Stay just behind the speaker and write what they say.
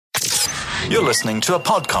You're listening to a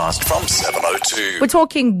podcast from 702. We're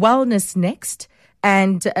talking wellness next.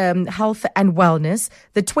 And health and wellness.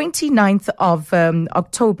 The 29th of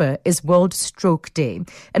October is World Stroke Day.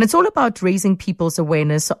 And it's all about raising people's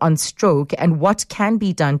awareness on stroke and what can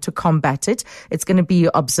be done to combat it. It's going to be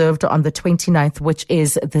observed on the 29th, which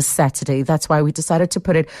is this Saturday. That's why we decided to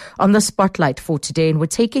put it on the spotlight for today. And we're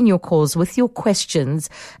taking your calls with your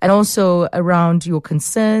questions and also around your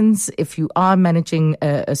concerns. If you are managing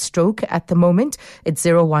a stroke at the moment, it's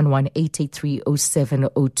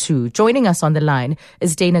 011-883-0702. Joining us on the line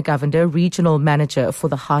is Dana Govender, Regional Manager for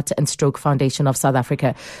the Heart and Stroke Foundation of South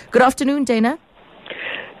Africa. Good afternoon, Dana.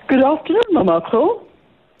 Good afternoon, Mamako.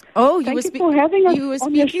 Oh, Thank you for having us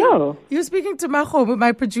on your show. You were speaking to Macho,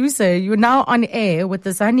 my producer. You're now on air with the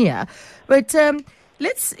Zania. But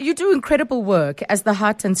you do incredible work as the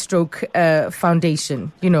Heart and Stroke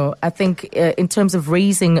Foundation. You know, I think in terms of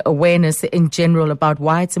raising awareness in general about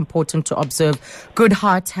why it's important to observe good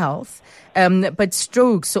heart health. But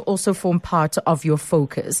strokes also form part of your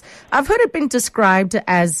focus. I've heard it been described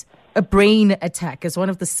as a brain attack as one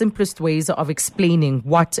of the simplest ways of explaining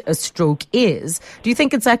what a stroke is. Do you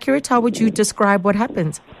think it's accurate? How would you describe what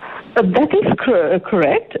happens? That is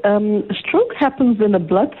correct. Stroke happens when the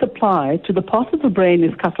blood supply to the part of the brain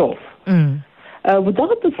is cut off.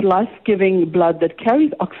 Without this life-giving blood that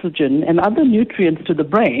carries oxygen and other nutrients to the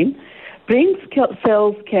brain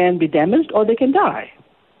cells can be damaged or they can die.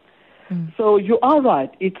 So you are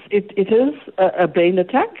right. It is a brain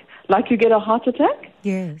attack, like you get a heart attack.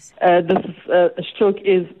 Yes. A stroke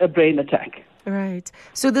is a brain attack. Right.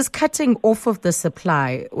 So this cutting off of the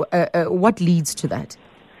supply, what leads to that?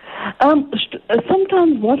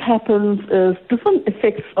 Sometimes what happens is different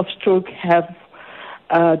effects of stroke have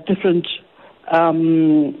different.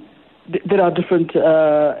 There are different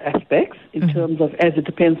aspects in terms of, as it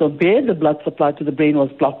depends on where the blood supply to the brain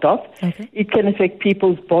was blocked off. Okay. It can affect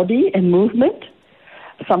people's body and movement,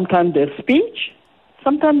 sometimes their speech,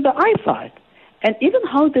 sometimes their eyesight, and even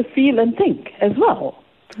how they feel and think as well.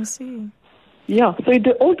 I see. Yeah, so it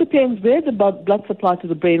all depends where the blood supply to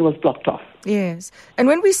the brain was blocked off. Yes. And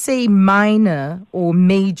when we say minor or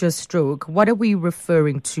major stroke, what are we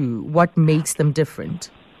referring to? What makes them different?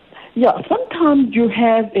 Yeah, sometimes you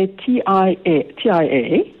have a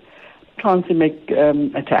TIA, transient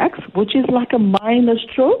attacks, which is like a minor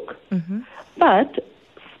stroke, but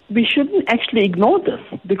we shouldn't actually ignore this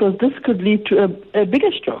because this could lead to a big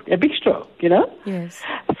stroke, you know? Yes.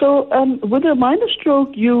 So with a minor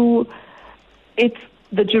stroke, the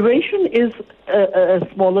duration is a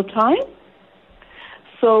smaller time.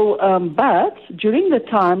 So, but during the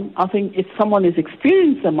time, I think if someone is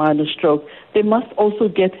experiencing a minor stroke, they must also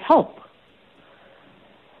get help.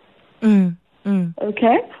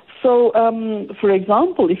 Okay? So, for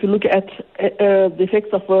example, if you look at the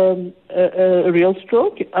effects of a real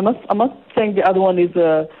stroke, I'm not saying the other one is,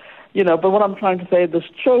 but what I'm trying to say, the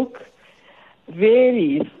stroke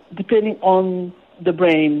varies depending on the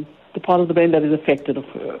brain, the part of the brain that is affected,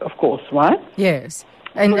 of course, right? Yes.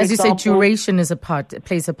 And as you said, duration plays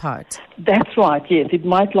a part. That's right, yes. It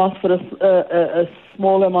might last for a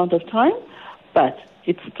small amount of time, but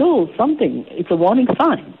it's still something. It's a warning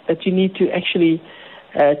sign that you need to actually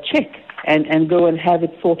check and go and have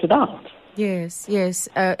it sorted out. Yes,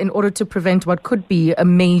 in order to prevent what could be a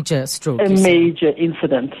major stroke. A major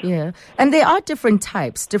incident. Yeah. And there are different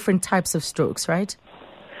types of strokes, right?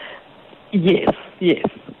 Yes.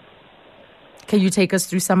 Can you take us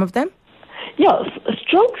through some of them? Yes,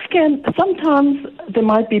 strokes sometimes there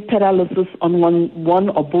might be paralysis on one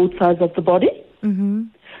or both sides of the body.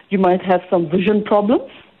 You might have some vision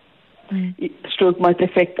problems. Stroke might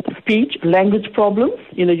affect speech, language problems.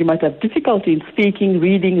 You might have difficulty in speaking,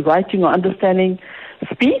 reading, writing, or understanding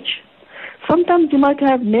speech. Sometimes you might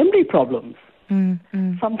have memory problems.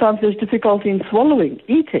 Sometimes there's difficulty in swallowing,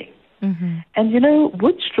 eating. And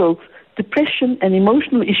with strokes, depression and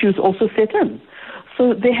emotional issues also set in.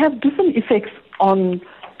 So they have different effects on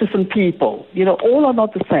different people. All are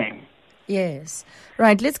not the same. Yes.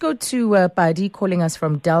 Right. Let's go to Buddy calling us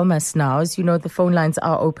from Delmas now. As you know, the phone lines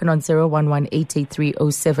are open on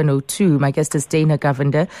 011-883-0702. My guest is Dana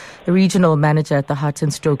Govender, the Regional Manager at the Heart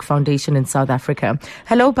and Stroke Foundation in South Africa.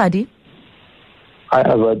 Hello, Buddy. Hi,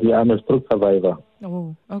 Buddy. I'm a stroke survivor.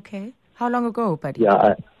 Oh, okay. How long ago, Buddy?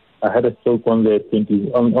 Yeah, I had a stroke on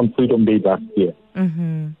Freedom Day last year.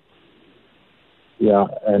 Yeah,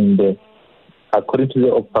 and according to the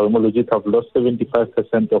ophthalmologist, I've lost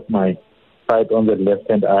 75% of my sight on the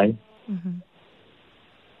left-hand eye.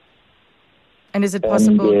 And is it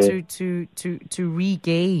possible to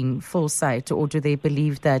regain full sight, or do they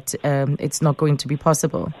believe that it's not going to be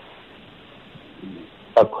possible?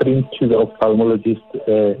 according to the ophthalmologist,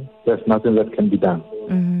 there's nothing that can be done.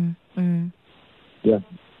 Mm-hmm. Mm-hmm.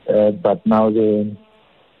 Yeah, but now the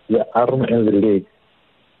arm and the leg,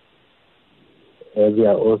 they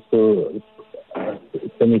are also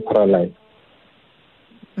semi-paralyzed.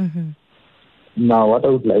 Mm-hmm. Now, what I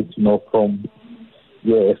would like to know from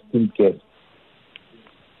your esteemed guest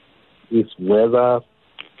is whether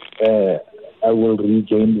I will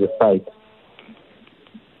regain the sight.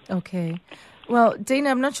 Okay. Well,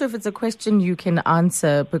 Dana, I'm not sure if it's a question you can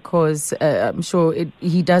answer because I'm sure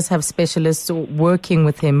he does have specialists working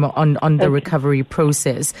with him on the recovery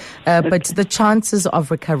process. But the chances of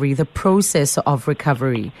recovery, the process of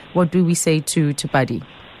recovery, what do we say to Buddy?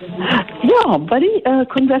 Yeah, Buddy,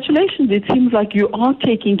 congratulations. It seems like you are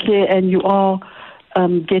taking care and you are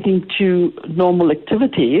getting to normal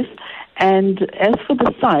activities. And as for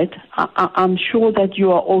the sight, I'm sure that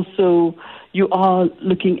you are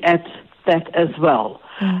looking at that as well.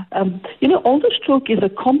 Although stroke is a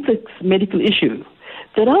complex medical issue,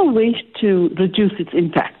 there are ways to reduce its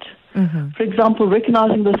impact. Mm-hmm. For example,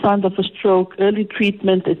 recognizing the signs of a stroke, early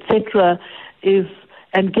treatment, etc.,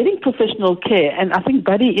 and getting professional care. And I think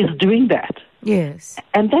Buddy is doing that. Yes.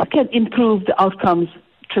 And that can improve the outcomes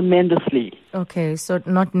tremendously. Okay, so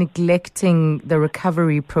not neglecting the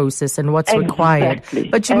recovery process and what's required.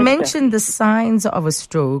 But you mentioned the signs of a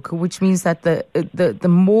stroke, which means that the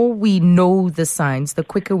more we know the signs, the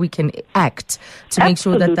quicker we can act to make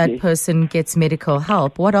sure that person gets medical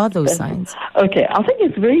help. What are those signs? Okay, I think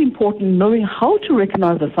it's very important knowing how to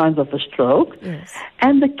recognize the signs of a stroke. Yes.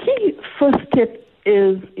 And the key first step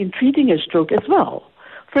is in treating a stroke as well.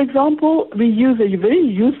 For example, we use a very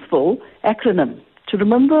useful acronym to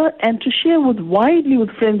remember and to share widely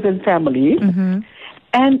with friends and family. Mm-hmm.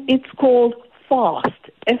 And it's called FAST,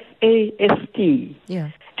 F-A-S-T.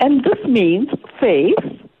 Yeah. And this means face.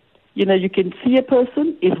 You can see a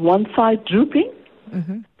person, is one side drooping,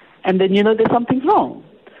 mm-hmm. and then there's something wrong.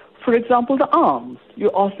 For example, the arms.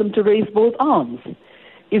 You ask them to raise both arms.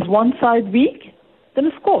 Is one side weak? Then,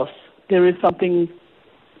 of course, there is something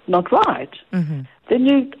not right. Mm-hmm.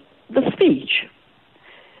 Then the speech.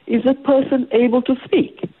 Is the person able to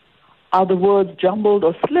speak? Are the words jumbled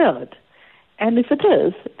or slurred? And if it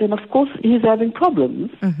is, then of course he's having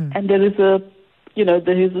problems, mm-hmm. and there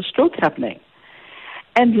is a stroke happening.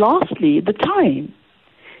 And lastly, the time.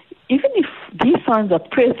 Even if these signs are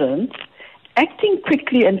present, acting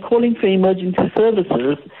quickly and calling for emergency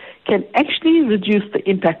services can actually reduce the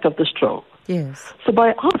impact of the stroke. Yes. So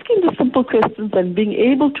by asking the simple questions and being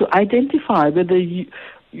able to identify whether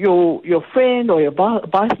your friend or your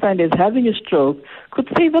bystander is having a stroke could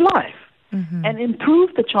save a life, mm-hmm. and improve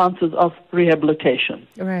the chances of rehabilitation.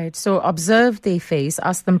 Right. So observe their face,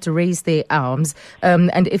 ask them to raise their arms,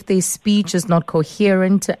 and if their speech is not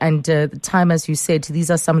coherent and the time, as you said, these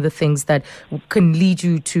are some of the things that can lead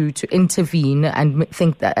you to intervene and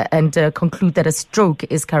think that, and conclude that a stroke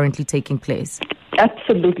is currently taking place.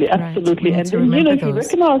 Absolutely. Right. And then, if you're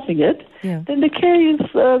recognizing it, then the care is,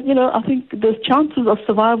 I think the chances of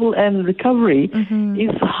survival and recovery mm-hmm.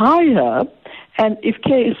 is higher, and if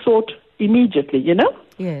care is sought immediately,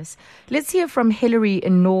 Yes. Let's hear from Hillary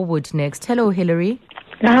in Norwood next. Hello, Hillary.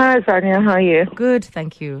 Hi, Zania. How are you? Good,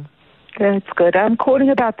 thank you. That's good. I'm calling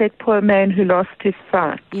about that poor man who lost his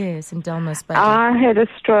son. Yes, in Delmas. I had a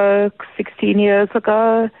stroke 16 years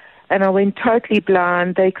ago, and I went totally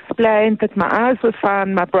blind. They explained that my eyes were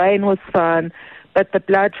fine, my brain was fine, but the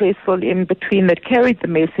blood vessel in between that carried the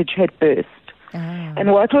message had burst.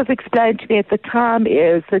 And what was explained to me at the time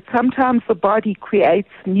is that sometimes the body creates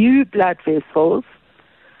new blood vessels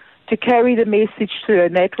to carry the message through,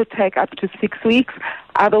 and that would take up to 6 weeks.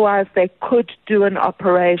 Otherwise, they could do an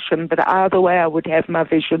operation, but either way, I would have my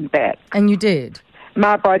vision back. And you did?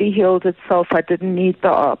 My body healed itself. I didn't need the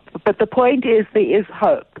op. But the point is, there is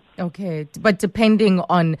hope. Okay, but depending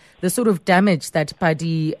on the sort of damage that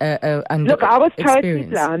Paddy Look, I was totally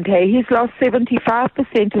blind. Hey, he's lost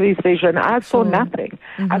 75% of his vision. I saw nothing.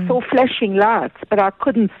 Mm-hmm. I saw flashing lights, but I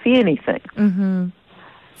couldn't see anything. Mm-hmm.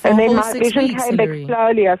 And then my vision came back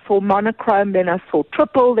slowly. I saw monochrome, then I saw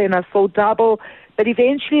triple, then I saw double. But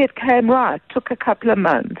eventually it came right. Took a couple of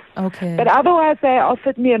months. Okay. But otherwise they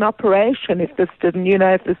offered me an operation if this didn't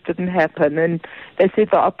happen. And they said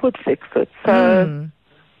the op would fix it. So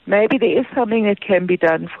maybe there is something that can be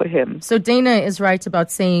done for him. So Dana is right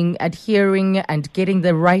about saying adhering and getting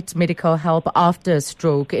the right medical help after a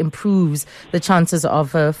stroke improves the chances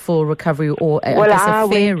of a full recovery or a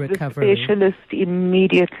fair recovery. I went to the specialist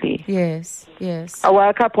immediately. Yes. I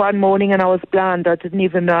woke up one morning and I was blind. I didn't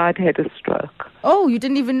even know I'd had a stroke. Oh, you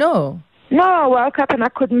didn't even know? No, I woke up and I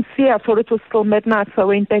couldn't see. I thought it was still midnight, so I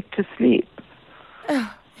went back to sleep.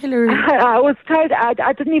 Hillary. I was told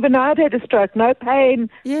I didn't even know I'd had a stroke. No pain,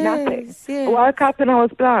 nothing. Yes. I woke up and I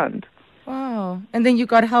was blind. Wow. And then you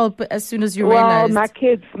got help as soon as you Well, realized. my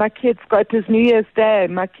kids got this New Year's Day.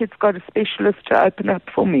 My kids got a specialist to open up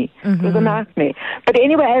for me. It was a nightmare. But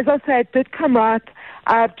anyway, as I say, it did come right.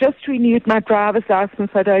 I've just renewed my driver's license.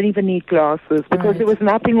 I don't even need glasses because there was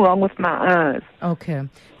nothing wrong with my eyes. Okay.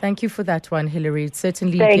 Thank you for that one, Hillary. It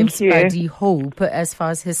certainly Thank gives you. Buddy hope as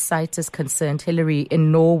far as his sight is concerned. Hillary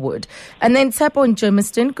in Norwood. And then Tsapo in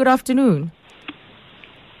Germiston. Good afternoon.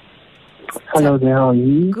 Hello there, how are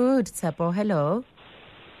you? Good, Tsapo. Hello.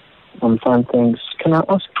 I'm fine, thanks. Can I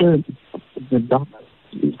ask the doctor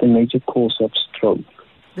the major cause of stroke?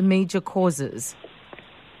 The major causes.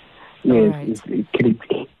 Yes, Right. can it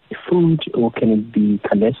be food, or can it be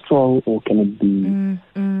cholesterol, or can it be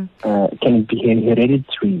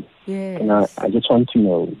hereditary? Yes. I just want to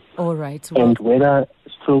know. All right. Well, And whether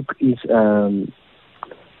stroke can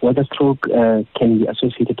be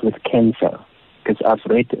associated with cancer. Because I've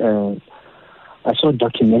read, I saw a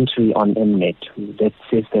documentary on Mnet that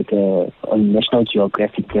says that on National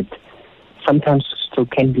Geographic that sometimes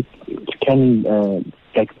stroke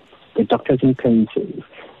like the doctors in the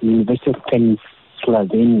University of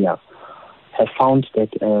Pennsylvania have found that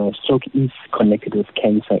stroke is connected with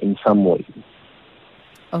cancer in some way.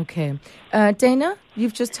 okay. Dana,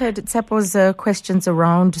 you've just heard Tsapo's questions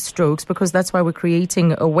around strokes because that's why we're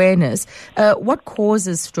creating awareness. What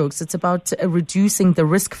causes strokes? It's about reducing the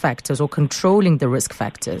risk factors or controlling the risk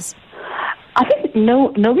factors. I think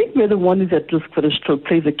knowing whether one is at risk for a stroke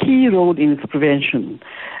plays a key role in its prevention.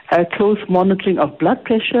 Close monitoring of blood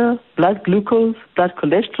pressure, blood glucose, blood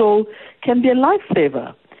cholesterol can be a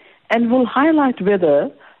lifesaver and will highlight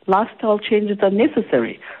whether lifestyle changes are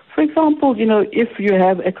necessary. For example, if you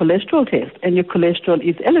have a cholesterol test and your cholesterol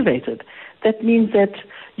is elevated, that means that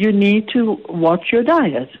you need to watch your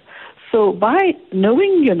diet. So by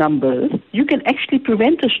knowing your numbers, you can actually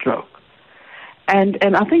prevent a stroke. And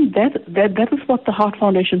I think that is what the Heart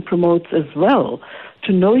Foundation promotes as well,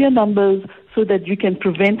 to know your numbers so that you can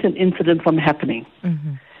prevent an incident from happening.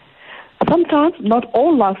 Mm-hmm. Sometimes not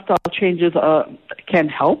all lifestyle changes can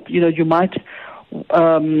help. You might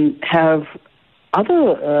have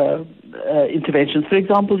other interventions. For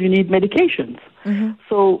example, you need medications. Mm-hmm.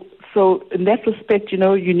 So in that respect,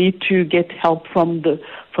 you need to get help from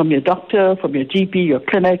your doctor, from your GP, your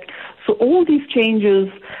clinic. So all these changes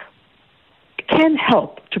can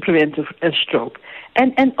help to prevent a stroke.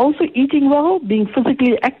 And also eating well, being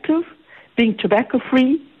physically active, being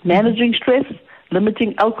tobacco-free, managing stress,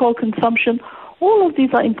 limiting alcohol consumption, all of these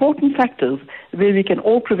are important factors where we can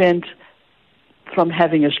all prevent from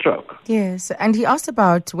having a stroke. Yes, and he asked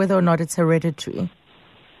about whether or not it's hereditary.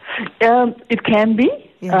 It can be.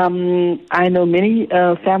 Yeah. I know many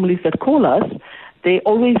families that call us. They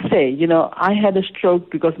always say, I had a stroke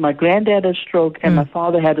because my granddad had a stroke and my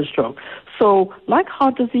father had a stroke. So, like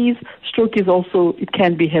heart disease, stroke it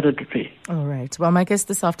can be hereditary. All right. Well, my guest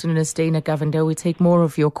this afternoon is Dana Govender. We take more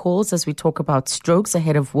of your calls as we talk about strokes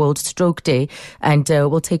ahead of World Stroke Day, and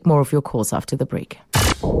we'll take more of your calls after the break.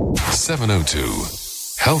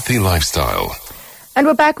 702 Healthy Lifestyle. And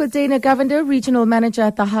we're back with Dana Govender, Regional Manager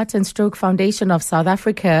at the Heart and Stroke Foundation of South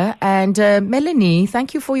Africa. And Melanie,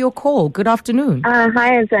 thank you for your call. Good afternoon.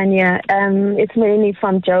 Hi, Azania. It's Melanie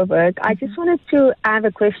from Joburg. I just wanted to have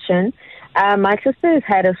a question. My sister has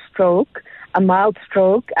had a stroke, a mild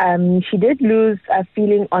stroke. She did lose a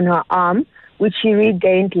feeling on her arm, which she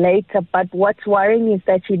regained later. But what's worrying is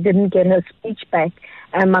that she didn't get her speech back.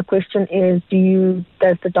 And my question is,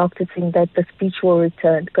 does the doctor think that the speech will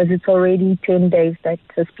return? Because it's already 10 days that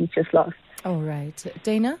her speech is lost. All right.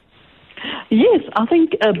 Dana? Yes, I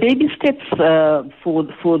think baby steps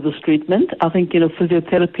for this treatment. I think,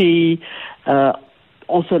 physiotherapy,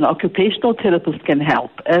 also an occupational therapist can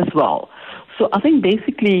help as well. So I think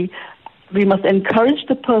basically we must encourage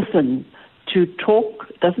the person to talk.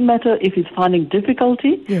 Doesn't matter if he's finding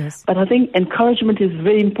difficulty, yes. But I think encouragement is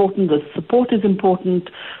very important. The support is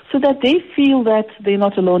important so that they feel that they're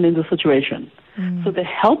not alone in the situation. So the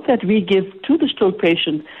help that we give to the stroke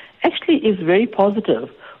patient actually is very positive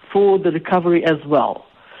for the recovery as well.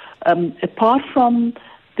 Apart from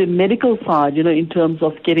the medical side, in terms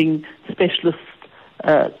of getting specialists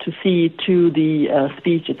to see to the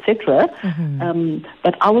speech, etc.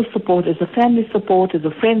 But our support as a family support, as a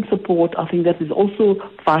friend support, I think that is also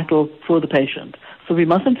vital for the patient. So we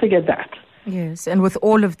mustn't forget that. Yes, and with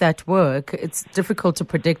all of that work, it's difficult to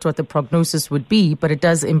predict what the prognosis would be, but it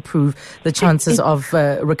does improve the chances of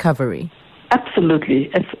recovery.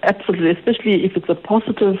 Absolutely, absolutely, especially if it's a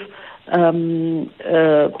positive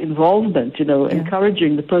involvement,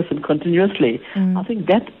 encouraging the person continuously, I think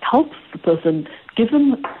that helps the person, give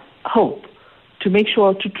them hope to make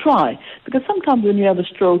sure to try. Because sometimes when you have a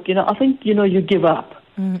stroke, I think, you give up.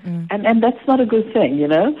 And that's not a good thing,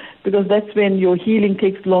 because that's when your healing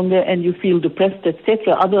takes longer and you feel depressed,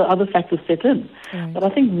 etc. Other factors set in. Right. But I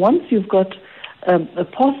think once you've got a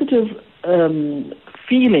positive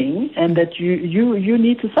feeling, and that you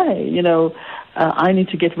need to say, I need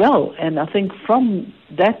to get well. And I think from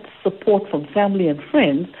that support from family and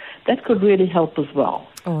friends, that could really help as well.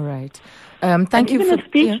 All right. Thank you for a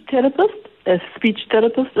speech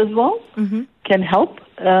therapist as well can help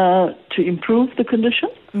to improve the condition.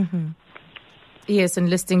 Yes,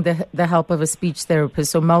 enlisting the help of a speech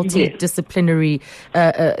therapist. So multidisciplinary.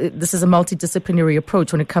 This is a multidisciplinary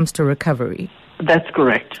approach when it comes to recovery. That's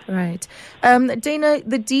correct. Right. Dana,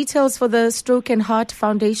 the details for the Stroke and Heart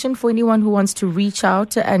Foundation for anyone who wants to reach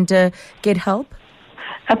out and get help?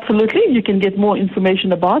 Absolutely. You can get more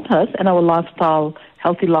information about us and our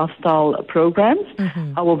healthy lifestyle programs.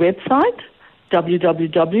 Our website,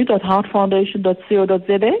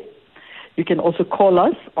 www.heartfoundation.co.za. You can also call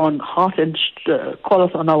us on our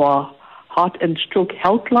Heart and Stroke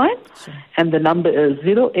Helpline, and the number is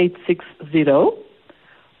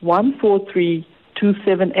 0860-143-278.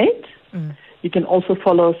 You can also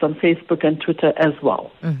follow us on Facebook and Twitter as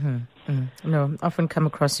well. Often come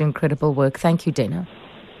across your incredible work. Thank you, Dana.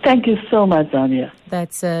 Thank you so much, Zania.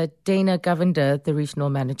 That's Dana Govender, the Regional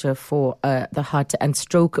Manager for the Heart and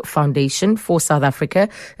Stroke Foundation for South Africa.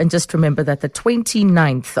 And just remember that the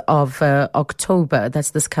 29th of October, that's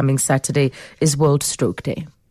this coming Saturday, is World Stroke Day.